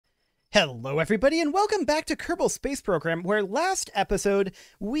Hello everybody and welcome back to Kerbal Space Program, where last episode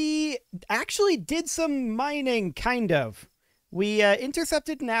we actually did some mining, kind of. We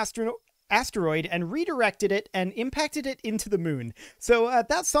intercepted an asteroid and redirected it and impacted it into the moon. So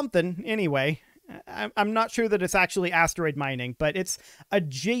that's something, anyway. I'm not sure that it's actually asteroid mining, but it's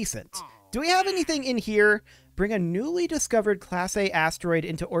adjacent. Do we have anything in here? Bring a newly discovered Class A asteroid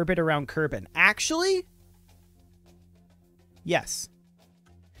into orbit around Kerbal. Actually? Yes.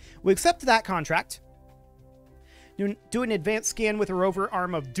 We accept that contract. Do an advanced scan with a rover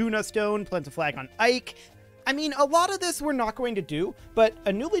arm of Duna Stone, plant a flag on Ike. I mean, a lot of this we're not going to do, but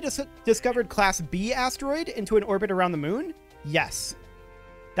a newly discovered Class B asteroid into an orbit around the moon? Yes.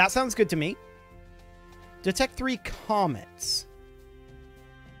 That sounds good to me. Detect 3 comets.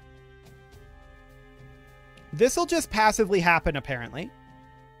 This'll just passively happen, apparently.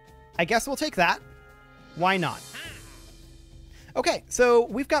 I guess we'll take that. Why not? Okay, so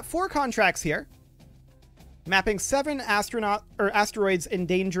we've got 4 contracts here, mapping 7 asteroids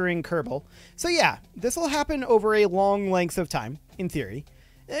endangering Kerbal. So yeah, this will happen over a long length of time, in theory.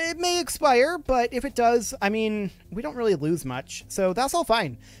 It may expire, but if it does, I mean, we don't really lose much, so that's all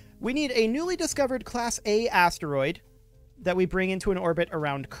fine. We need a newly discovered Class A asteroid that we bring into an orbit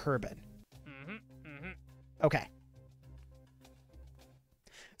around Kerbal. Okay.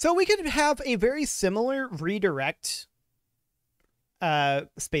 So we could have a very similar redirect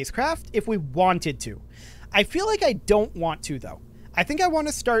spacecraft if we wanted to. I feel like I don't want to, though. I think I want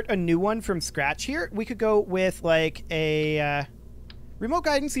to start a new one from scratch here. We could go with like a remote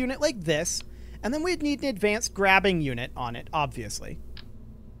guidance unit like this, and then we'd need an advanced grabbing unit on it, obviously.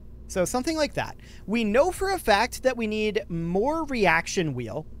 So something like that. We know for a fact that we need more reaction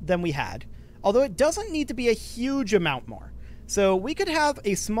wheel than we had, although it doesn't need to be a huge amount more. So we could have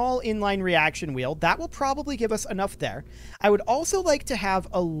a small inline reaction wheel. That will probably give us enough there. I would also like to have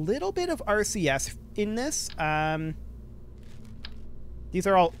a little bit of RCS in this. These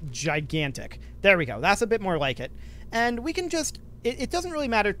are all gigantic. There we go. That's a bit more like it. And we can just... It doesn't really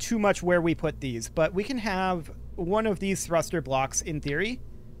matter too much where we put these, but we can have one of these thruster blocks in theory.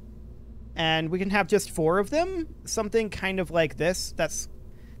 And we can have just 4 of them. Something kind of like this.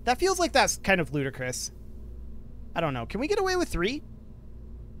 That feels like that's kind of ludicrous. I don't know. Can we get away with 3?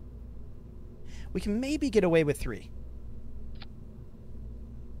 We can maybe get away with 3.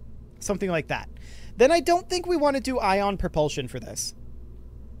 Something like that. Then I don't think we want to do ion propulsion for this.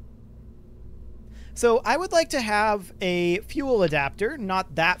 So I would like to have a fuel adapter,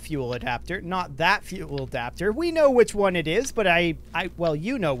 not that fuel adapter, not that fuel adapter. We know which one it is, but well,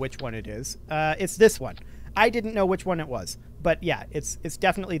 you know which one it is. It's this one. I didn't know which one it was, but yeah, it's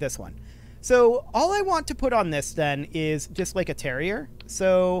definitely this one. So all I want to put on this then is just like a Terrier.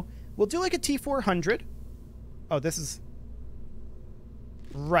 So we'll do like a T400. Oh, this is...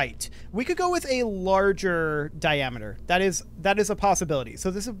 Right. We could go with a larger diameter. That is a possibility.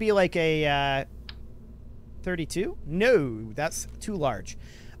 So this would be like a 32? No, that's too large.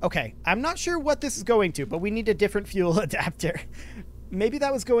 Okay, I'm not sure what this is going to, but we need a different fuel adapter. Maybe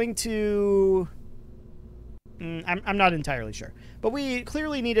that was going to... I'm not entirely sure. But we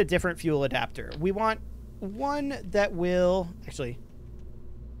clearly need a different fuel adapter. We want one that will... Actually,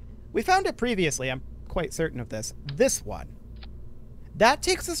 we found it previously. I'm quite certain of this. This one. That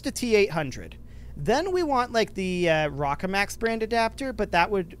takes us to T800. Then we want like the Rockamax brand adapter, but that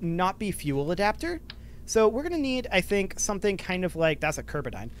would not be fuel adapter. So we're going to need, I think, something kind of like... That's a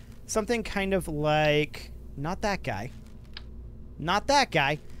Kerbidine. Something kind of like... Not that guy. Not that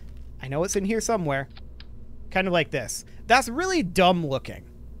guy. I know it's in here somewhere. Kind of like this. That's really dumb looking.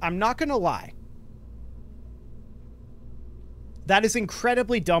 I'm not going to lie. That is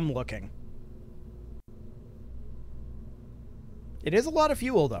incredibly dumb looking. It is a lot of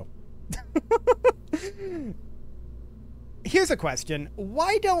fuel, though. Here's a question.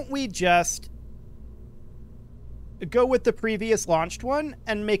 Why don't we just go with the previous launched one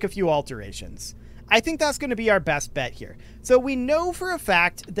and make a few alterations? I think that's going to be our best bet here. So we know for a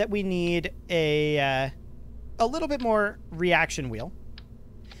fact that we need a little bit more reaction wheel.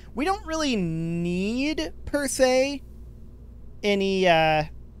 We don't really need, per se, any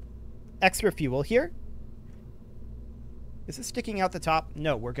extra fuel here. Is this sticking out the top?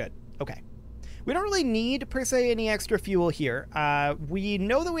 No, we're good. Okay. We don't really need, per se, any extra fuel here. We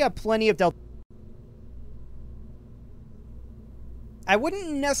know that we have plenty of delta. I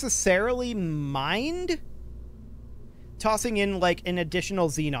wouldn't necessarily mind tossing in, like, an additional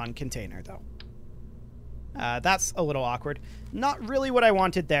xenon container, though. That's a little awkward. Not really what I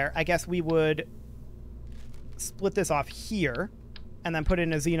wanted there. I guess we would split this off here and then put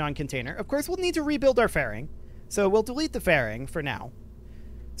in a xenon container. Of course, we'll need to rebuild our fairing, so we'll delete the fairing for now.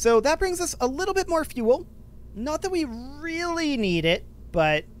 So that brings us a little bit more fuel. Not that we really need it,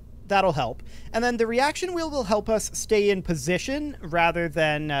 but that'll help. And then the reaction wheel will help us stay in position rather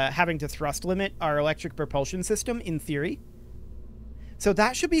than having to thrust limit our electric propulsion system, in theory. So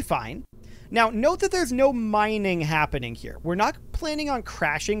that should be fine. Now, note that there's no mining happening here. We're not planning on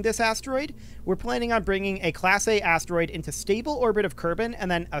crashing this asteroid. We're planning on bringing a Class A asteroid into stable orbit of Kerbal,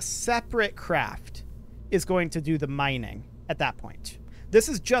 and then a separate craft is going to do the mining at that point. This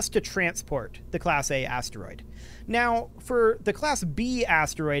is just to transport the Class A asteroid. Now, for the Class B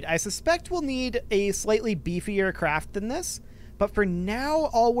asteroid, I suspect we'll need a slightly beefier craft than this, but for now,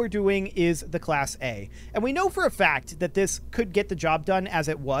 all we're doing is the Class A. And we know for a fact that this could get the job done as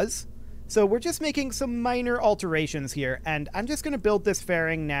it was, so we're just making some minor alterations here, and I'm just going to build this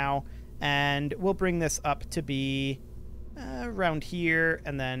fairing now, and we'll bring this up to be around here,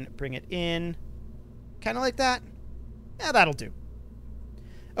 and then bring it in, kind of like that. Yeah, that'll do.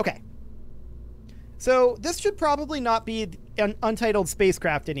 Okay. So this should probably not be an untitled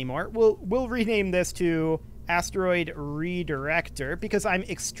spacecraft anymore. We'll rename this to Asteroid Redirector, because I'm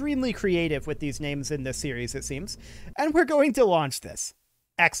extremely creative with these names in this series, it seems. And we're going to launch this.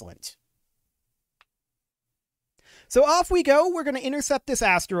 Excellent. So off we go. We're going to intercept this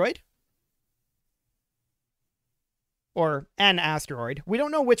asteroid. Or an asteroid. We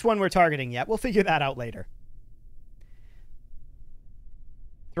don't know which one we're targeting yet. We'll figure that out later.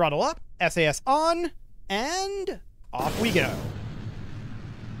 Throttle up, SAS on, and off we go.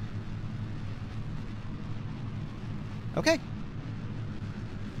 Okay.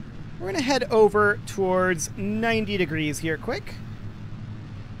 We're going to head over towards 90 degrees here quick.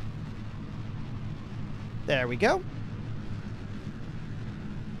 There we go.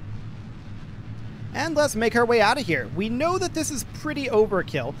 And let's make our way out of here. We know that this is pretty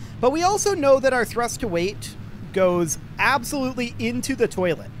overkill, but we also know that our thrust to weight goes absolutely into the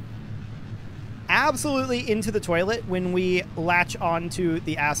toilet. Absolutely into the toilet when we latch onto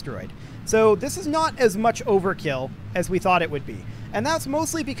the asteroid. So this is not as much overkill as we thought it would be. And that's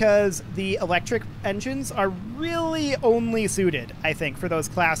mostly because the electric engines are really only suited, I think, for those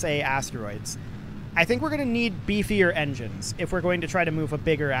Class A asteroids. I think we're going to need beefier engines if we're going to try to move a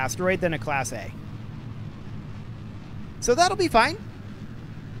bigger asteroid than a Class A. So that'll be fine.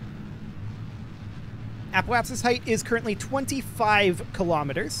 Apoapsis height is currently 25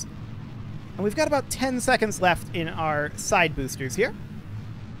 kilometers. And we've got about 10 seconds left in our side boosters here.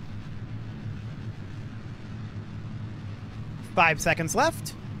 5 seconds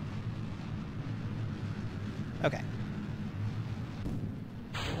left. Okay.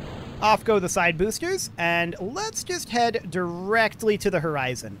 Off go the side boosters, and let's just head directly to the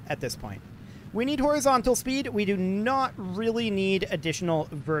horizon at this point. We need horizontal speed. We do not really need additional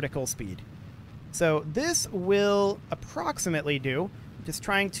vertical speed. So this will approximately do. Just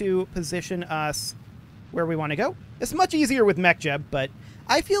trying to position us where we want to go. It's much easier with MechJeb, but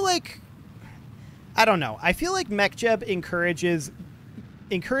I feel like, I don't know. I feel like MechJeb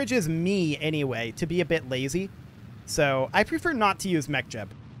encourages me anyway to be a bit lazy. So I prefer not to use MechJeb.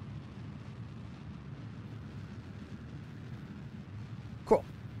 Cool.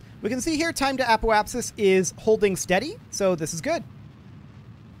 We can see here time to apoapsis is holding steady, so this is good.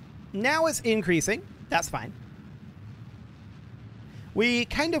 Now it's increasing. That's fine. We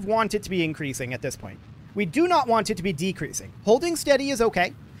kind of want it to be increasing at this point. We do not want it to be decreasing. Holding steady is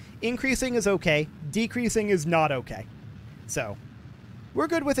okay. Increasing is okay. Decreasing is not okay. So, we're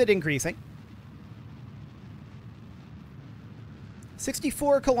good with it increasing.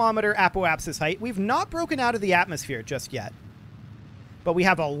 64 kilometer apoapsis height. We've not broken out of the atmosphere just yet. But we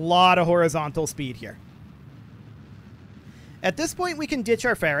have a lot of horizontal speed here. At this point, we can ditch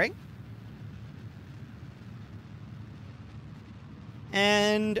our fairing.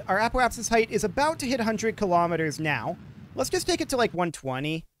 And our apoapsis height is about to hit 100 kilometers now. Let's just take it to like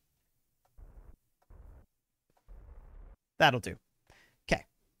 120. That'll do. Okay.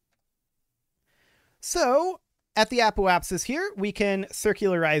 So, at the apoapsis here, we can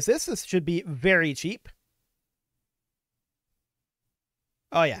circularize this. This should be very cheap.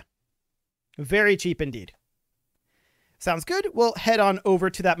 Oh yeah. Very cheap indeed. Sounds good. We'll head on over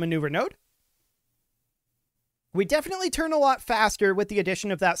to that maneuver node. We definitely turn a lot faster with the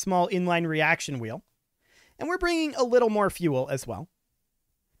addition of that small inline reaction wheel. And we're bringing a little more fuel as well.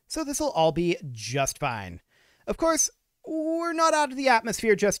 So this will all be just fine. Of course, we're not out of the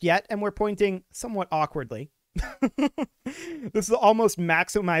atmosphere just yet, and we're pointing somewhat awkwardly. This is almost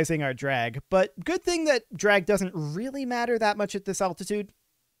maximizing our drag, but good thing that drag doesn't really matter that much at this altitude.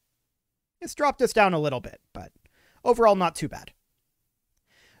 It's dropped us down a little bit, but overall not too bad.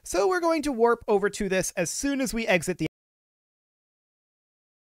 So we're going to warp over to this as soon as we exit the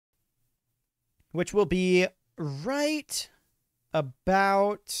which will be right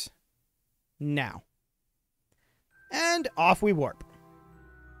about now. And off we warp.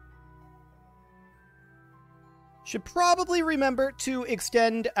 Should probably remember to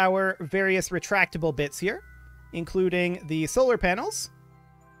extend our various retractable bits here, including the solar panels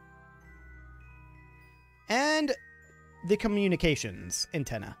and the communications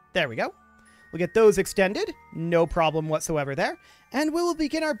antenna. There we go. We'll get those extended, no problem whatsoever there, and we will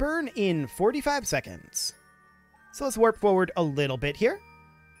begin our burn in 45 seconds. So let's warp forward a little bit here.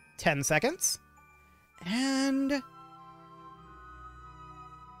 10 seconds. And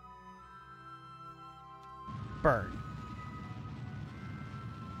burn.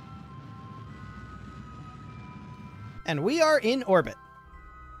 And we are in orbit.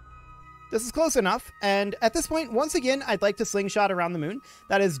 This is close enough, and at this point, once again, I'd like to slingshot around the moon.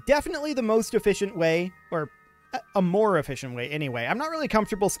 That is definitely the most efficient way, or a more efficient way anyway. I'm not really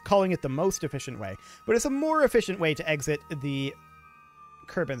comfortable calling it the most efficient way, but it's a more efficient way to exit the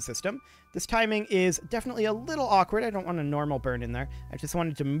Kerbal system. This timing is definitely a little awkward. I don't want a normal burn in there. I just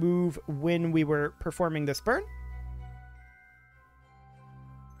wanted to move when we were performing this burn.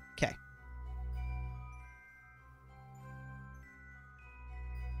 Okay.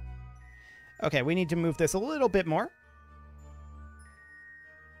 Okay, we need to move this a little bit more.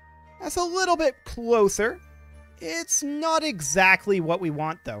 That's a little bit closer. It's not exactly what we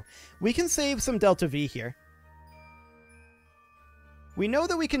want, though. We can save some delta V here. We know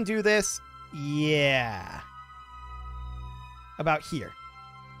that we can do this, yeah, about here.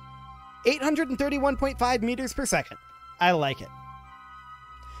 831.5 meters per second. I like it.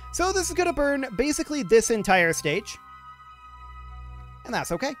 So this is going to burn basically this entire stage. And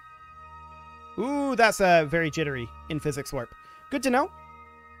that's okay. Ooh, that's very jittery in physics warp. Good to know.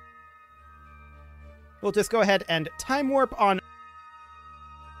 We'll just go ahead and time warp on.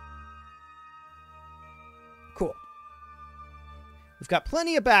 Cool. We've got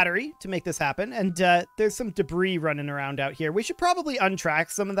plenty of battery to make this happen, and there's some debris running around out here. We should probably untrack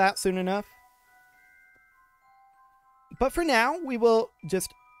some of that soon enough. But for now, we will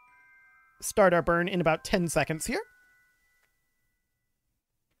just start our burn in about 10 seconds here.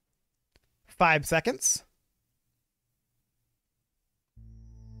 5 seconds.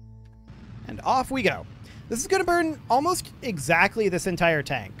 And off we go. This is going to burn almost exactly this entire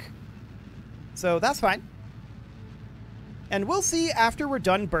tank. So that's fine. And we'll see after we're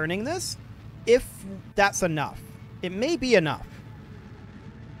done burning this if that's enough. It may be enough.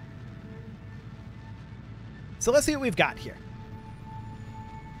 So let's see what we've got here.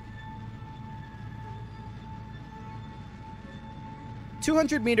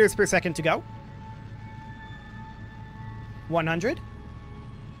 $200 meters per second to go. 100.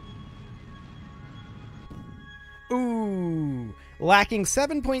 Ooh, lacking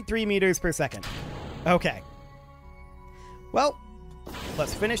 7.3 meters per second. Okay. Well,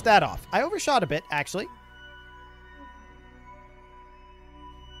 let's finish that off. I overshot a bit, actually.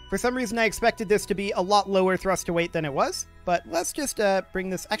 For some reason, I expected this to be a lot lower thrust to weight than it was, but let's just bring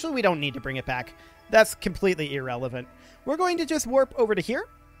this... Actually, we don't need to bring it back. That's completely irrelevant. We're going to just warp over to here.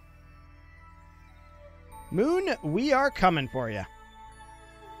 Moon, we are coming for you.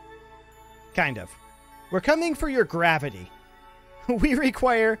 Kind of. We're coming for your gravity. We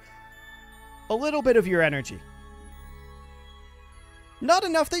require a little bit of your energy. Not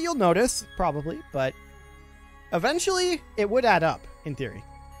enough that you'll notice, probably, but eventually it would add up, in theory.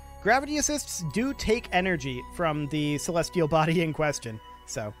 Gravity assists do take energy from the celestial body in question,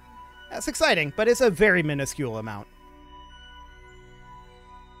 so that's exciting, but it's a very minuscule amount.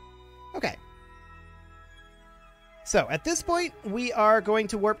 Okay. So, at this point, we are going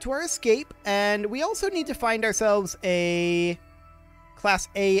to warp to our escape, and we also need to find ourselves a Class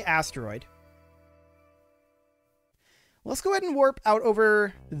A asteroid. Let's go ahead and warp out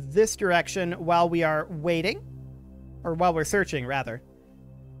over this direction while we are waiting. Or while we're searching, rather.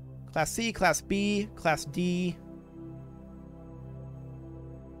 Class C, Class B, Class D.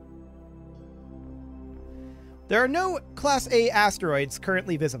 There are no Class A asteroids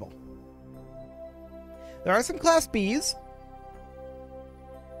currently visible. There are some Class Bs,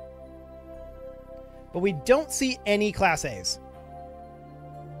 but we don't see any Class As.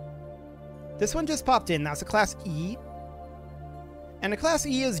 This one just popped in. That's a Class E. And a Class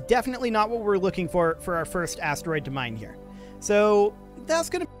E is definitely not what we're looking for our first asteroid to mine here. So that's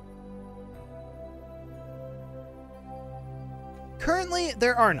going to... Currently,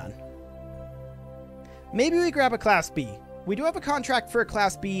 there are none. Maybe we grab a Class B. We do have a contract for a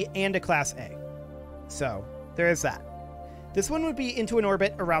Class B and a Class A. So, there is that. This one would be into an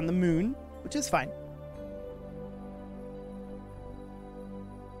orbit around the moon, which is fine.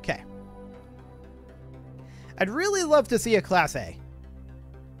 Okay. I'd really love to see a Class A.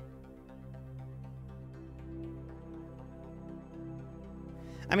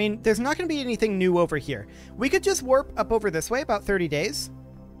 I mean, there's not going to be anything new over here. We could just warp up over this way about 30 days.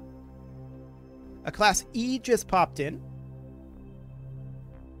 A Class E just popped in.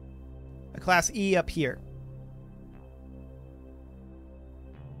 A Class E up here.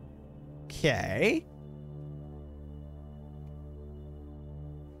 Okay.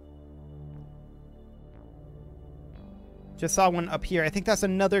 Just saw one up here. I think that's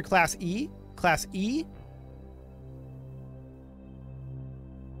another Class E. Class E.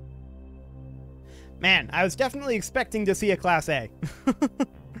 Man, I was definitely expecting to see a Class A.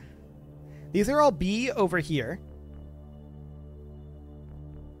 These are all B over here.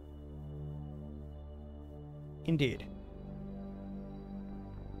 Indeed.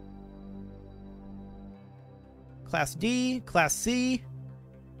 Class D, Class C.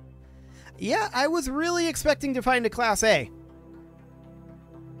 Yeah, I was really expecting to find a Class A.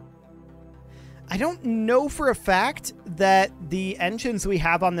 I don't know for a fact that the engines we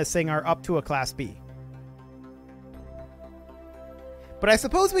have on this thing are up to a Class B. But I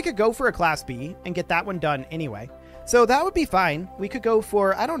suppose we could go for a Class B and get that one done anyway. So that would be fine. We could go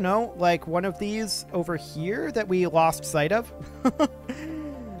for, I don't know, like one of these over here that we lost sight of.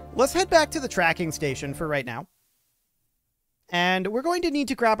 Let's head back to the tracking station for right now. And we're going to need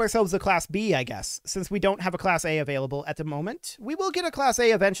to grab ourselves a Class B, I guess, since we don't have a Class A available at the moment. We will get a Class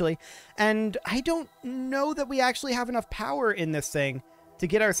A eventually, and I don't know that we actually have enough power in this thing to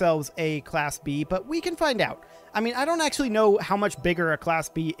get ourselves a Class B, but we can find out. I mean, I don't actually know how much bigger a Class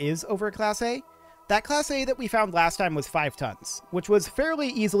B is over a Class A. That Class A that we found last time was 5 tons, which was fairly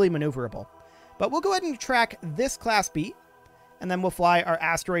easily maneuverable. But we'll go ahead and track this Class B, and then we'll fly our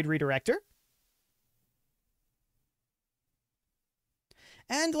asteroid redirector.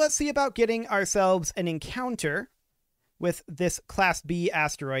 And let's see about getting ourselves an encounter with this Class B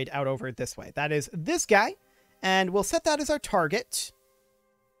asteroid out over this way. That is this guy, and we'll set that as our target.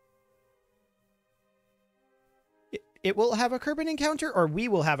 It will have a Kerbal encounter, or we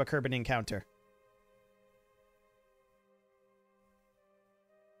will have a Kerbal encounter.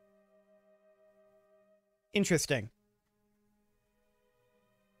 Interesting.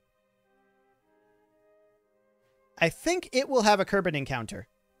 I think it will have a Kerbal encounter.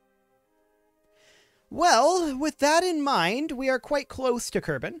 Well, with that in mind, we are quite close to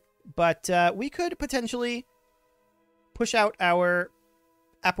Kerbal, but we could potentially push out our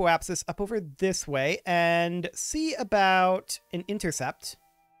apoapsis up over this way and see about an intercept.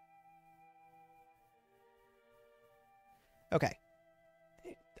 Okay.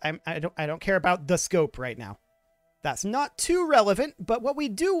 I don't care about the scope right now. That's not too relevant, but what we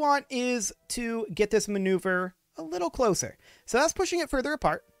do want is to get this maneuver a little closer. So that's pushing it further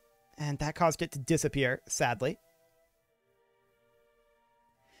apart, and that caused it to disappear, sadly.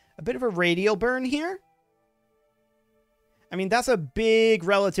 A bit of a radial burn here. I mean, that's a big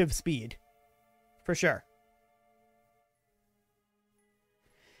relative speed, for sure.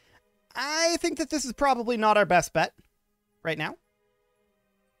 I think that this is probably not our best bet right now.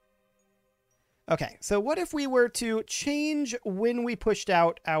 Okay, so what if we were to change when we pushed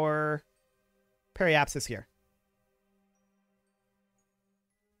out our periapsis here?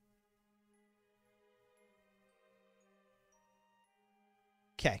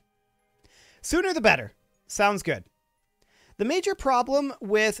 Okay. Sooner the better. Sounds good. The major problem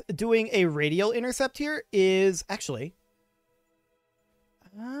with doing a radial intercept here is actually...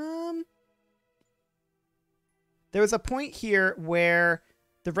 there was a point here where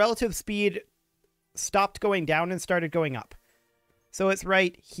the relative speed stopped going down and started going up. So it's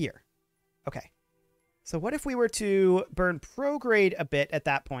right here. Okay. So what if we were to burn prograde a bit at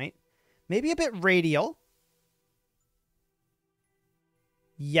that point? Maybe a bit radial.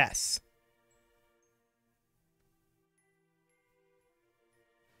 Yes.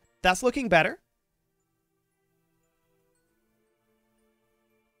 That's looking better.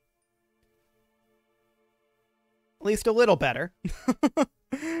 At least a little better.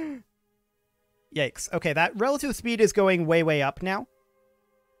 Yikes. Okay, that relative speed is going way, way up now.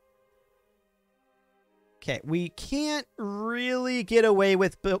 Okay, we can't really get away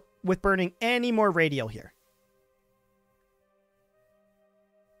with burning any more radial here.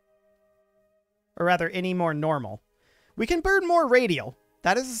 Or rather, any more normal. We can burn more radial.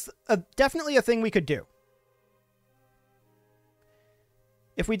 That is definitely a thing we could do.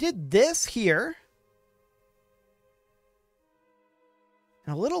 If we did this here,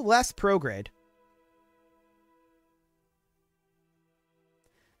 and a little less prograde,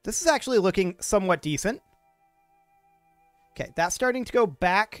 this is actually looking somewhat decent. Okay, that's starting to go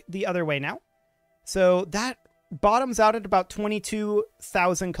back the other way now. So that bottoms out at about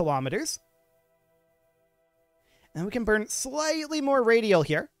 22,000 kilometers. And we can burn slightly more radial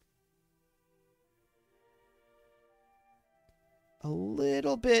here. A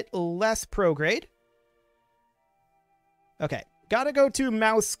little bit less prograde. Okay, gotta go to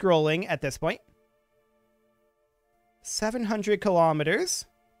mouse scrolling at this point. 700 kilometers.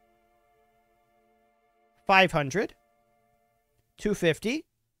 500. 250.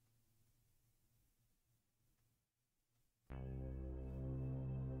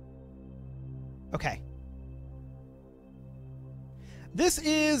 Okay. This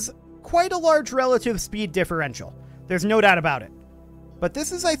is quite a large relative speed differential. There's no doubt about it. But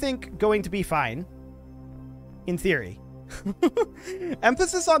this is, I think, going to be fine. In theory.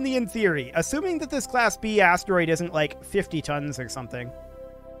 Emphasis on the in theory. Assuming that this Class B asteroid isn't like 50 tons or something.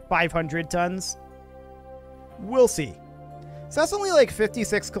 500 tons. We'll see. So that's only like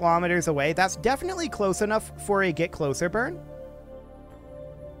 56 kilometers away. That's definitely close enough for a get closer burn.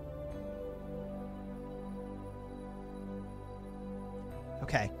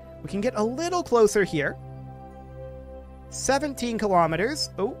 Okay, we can get a little closer here. 17 kilometers.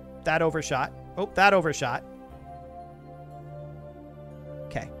 Oh, that overshot. Oh, that overshot.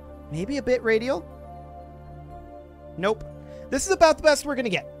 Okay, maybe a bit radial. Nope. This is about the best we're going to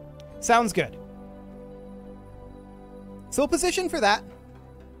get. Sounds good. So position for that.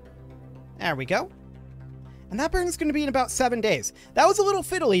 There we go. And that burn is going to be in about 7 days. That was a little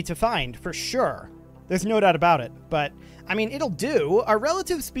fiddly to find, for sure. There's no doubt about it. But, I mean, it'll do. Our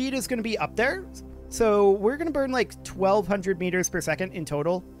relative speed is going to be up there. So we're going to burn like 1,200 meters per second in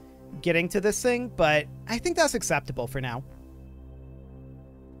total getting to this thing. But I think that's acceptable for now.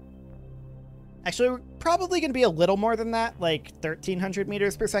 Actually, we're probably going to be a little more than that, like 1,300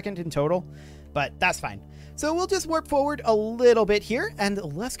 meters per second in total. But that's fine. So we'll just warp forward a little bit here, and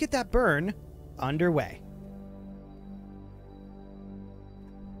let's get that burn underway.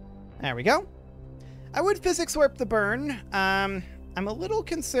 There we go. I would physics warp the burn. I'm a little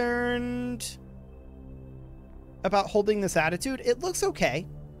concerned about holding this attitude. It looks okay.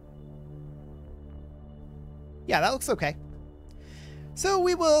 Yeah, that looks okay. So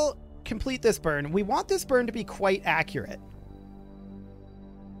we will complete this burn. We want this burn to be quite accurate.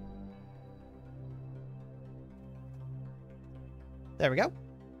 There we go.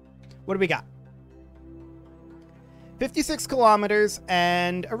 What do we got? 56 kilometers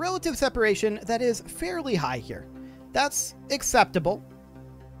and a relative separation that is fairly high here. That's acceptable.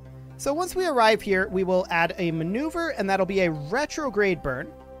 So once we arrive here, we will add a maneuver, and that'll be a retrograde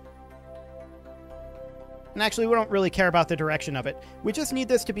burn. And actually, we don't really care about the direction of it. We just need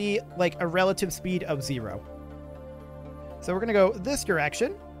this to be like a relative speed of 0. So we're going to go this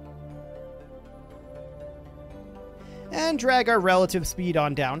direction. And drag our relative speed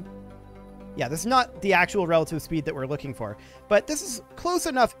on down. Yeah, this is not the actual relative speed that we're looking for, but this is close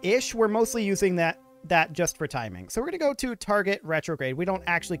enough-ish. We're mostly using that just for timing. So we're going to go to target retrograde. We don't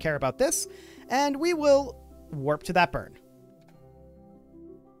actually care about this, and we will warp to that burn.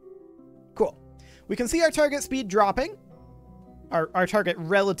 Cool. We can see our target speed dropping, our target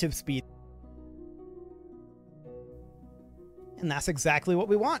relative speed. And that's exactly what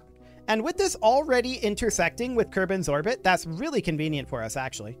we want. And with this already intersecting with Kerbin's orbit, that's really convenient for us,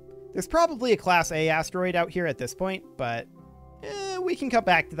 actually. There's probably a Class A asteroid out here at this point, but we can come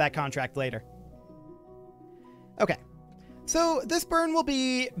back to that contract later. Okay, so this burn will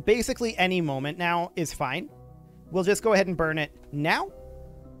be basically any moment now is fine. We'll just go ahead and burn it now.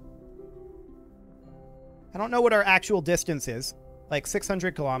 I don't know what our actual distance is, like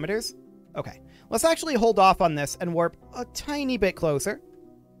 600 kilometers. Okay, let's actually hold off on this and warp a tiny bit closer.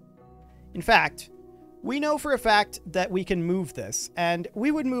 In fact, we know for a fact that we can move this, and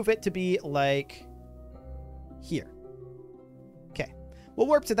we would move it to be like here. Okay, we'll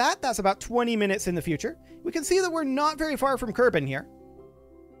warp to that. That's about 20 minutes in the future. We can see that we're not very far from Kerbin here.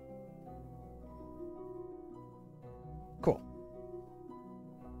 Cool.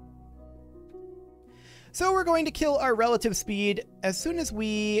 So we're going to kill our relative speed as soon as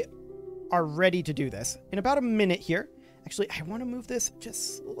we are ready to do this. In about a minute here. Actually, I want to move this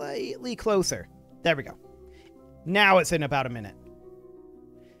just slightly closer. There we go. Now it's in about a minute.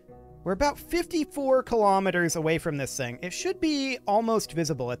 We're about 54 kilometers away from this thing. It should be almost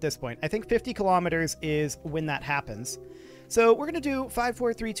visible at this point. I think 50 kilometers is when that happens. So we're going to do 5,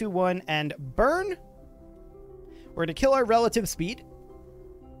 4, 3, 2, 1, and burn. We're going to kill our relative speed.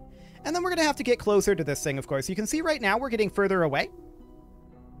 And then we're going to have to get closer to this thing, of course. You can see right now we're getting further away.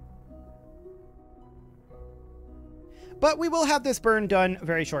 But we will have this burn done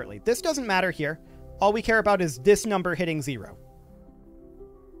very shortly. This doesn't matter here. All we care about is this number hitting 0.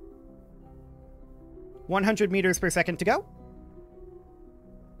 100 meters per second to go.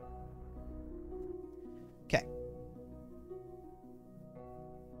 Okay.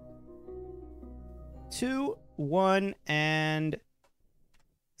 2, 1, and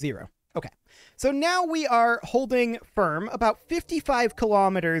 0. Okay. So now we are holding firm about 55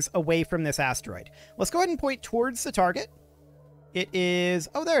 kilometers away from this asteroid. Let's go ahead and point towards the target. It is...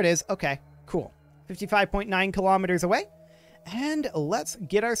 Oh, there it is. Okay, cool. 55.9 kilometers away. And let's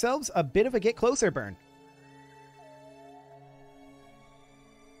get ourselves a bit of a get closer burn.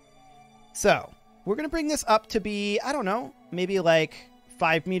 So, we're going to bring this up to be, I don't know, maybe like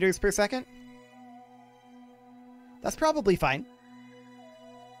 5 meters per second. That's probably fine.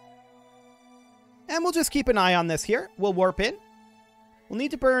 And we'll just keep an eye on this here. We'll warp in. We'll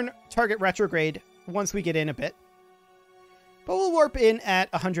need to burn target retrograde once we get in a bit. But we'll warp in at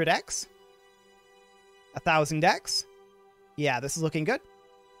 100x. 1000x. Yeah, this is looking good.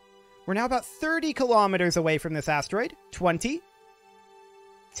 We're now about 30 kilometers away from this asteroid. 20.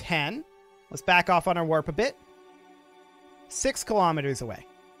 10. Let's back off on our warp a bit. 6 kilometers away.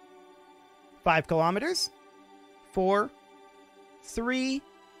 5 kilometers. 4. 3.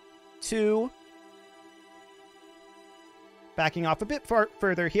 2. Backing off a bit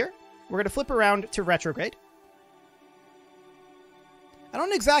further here. We're going to flip around to retrograde. I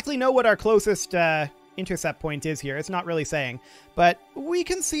don't exactly know what our closest intercept point is here. It's not really saying. But we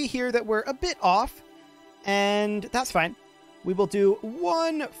can see here that we're a bit off. And that's fine. We will do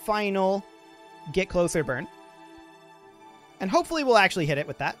one final get closer burn. And hopefully we'll actually hit it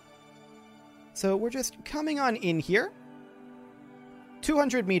with that. So we're just coming on in here.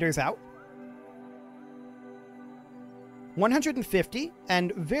 200 meters out. 150,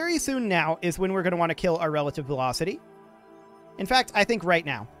 and very soon now is when we're going to want to kill our relative velocity. In fact, I think right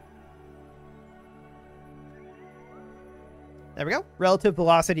now. There we go. Relative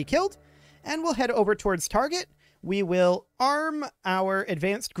velocity killed. And we'll head over towards target. We will arm our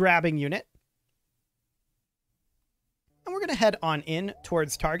advanced grabbing unit. And we're going to head on in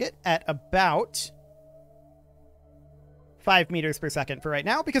towards target at about 5 meters per second for right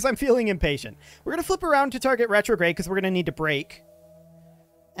now, because I'm feeling impatient. We're going to flip around to target retrograde, because we're going to need to brake.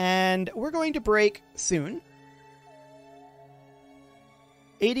 And we're going to brake soon.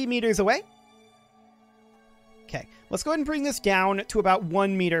 80 meters away. Okay, let's go ahead and bring this down to about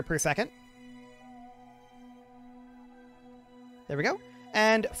 1 meter per second. There we go.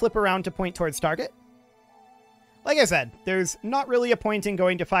 And flip around to point towards target. Like I said, there's not really a point in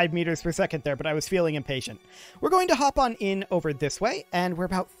going to 5 meters per second there, but I was feeling impatient. We're going to hop on in over this way, and we're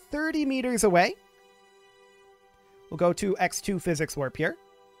about 30 meters away. We'll go to X2 physics warp here.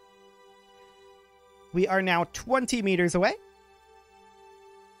 We are now 20 meters away.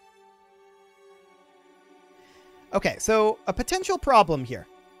 Okay, so a potential problem here.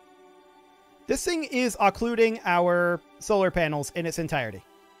 This thing is occluding our solar panels in its entirety.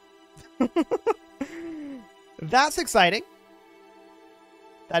 That's exciting.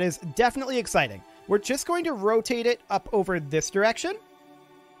 That is definitely exciting. We're just going to rotate it up over this direction.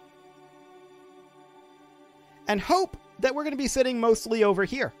 And hope that we're going to be sitting mostly over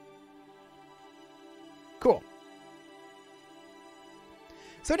here. Cool.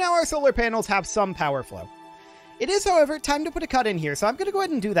 So now our solar panels have some power flow. It is, however, time to put a cut in here, so I'm going to go ahead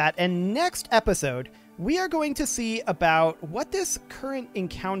and do that, and next episode, we are going to see about what this current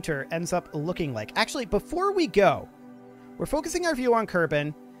encounter ends up looking like. Actually, before we go, we're focusing our view on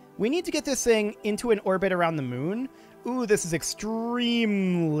Kerbal. We need to get this thing into an orbit around the moon. Ooh, this is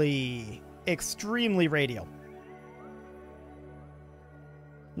extremely radial.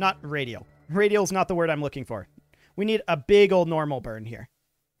 Not radial. Radial's not the word I'm looking for. We need a big old normal burn here.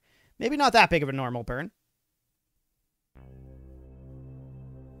 Maybe not that big of a normal burn.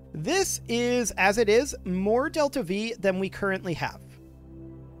 This is, as it is, more delta V than we currently have.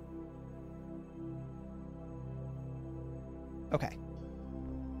 Okay.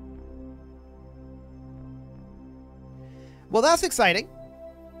 Well, that's exciting.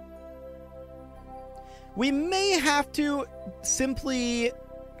 We may have to simply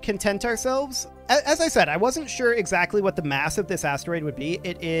content ourselves. As I said, I wasn't sure exactly what the mass of this asteroid would be.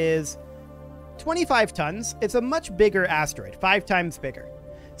 It is 25 tons. It's a much bigger asteroid, 5 times bigger.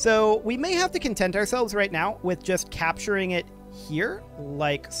 So we may have to content ourselves right now with just capturing it here,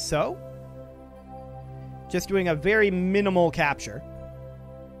 like so. Just doing a very minimal capture.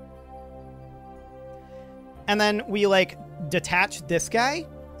 And then we, like, detach this guy,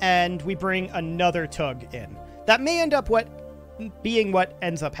 and we bring another tug in. That may end up being what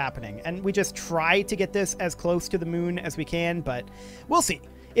ends up happening. And we just try to get this as close to the moon as we can, but we'll see.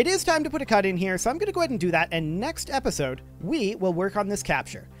 It is time to put a cut in here, so I'm going to go ahead and do that, and next episode, we will work on this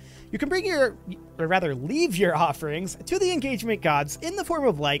capture. You can bring your, or rather leave your offerings to the engagement gods in the form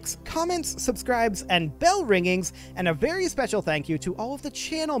of likes, comments, subscribes, and bell ringings, and a very special thank you to all of the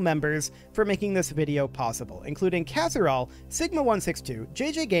channel members for making this video possible, including Casserole, Sigma162,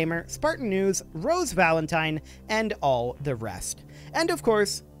 JJ Gamer, Spartan News, Rose Valentine, and all the rest. And of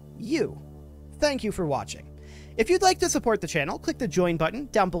course, you. Thank you for watching. If you'd like to support the channel, click the join button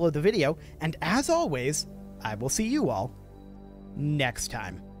down below the video, and as always, I will see you all next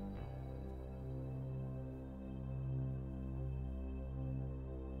time.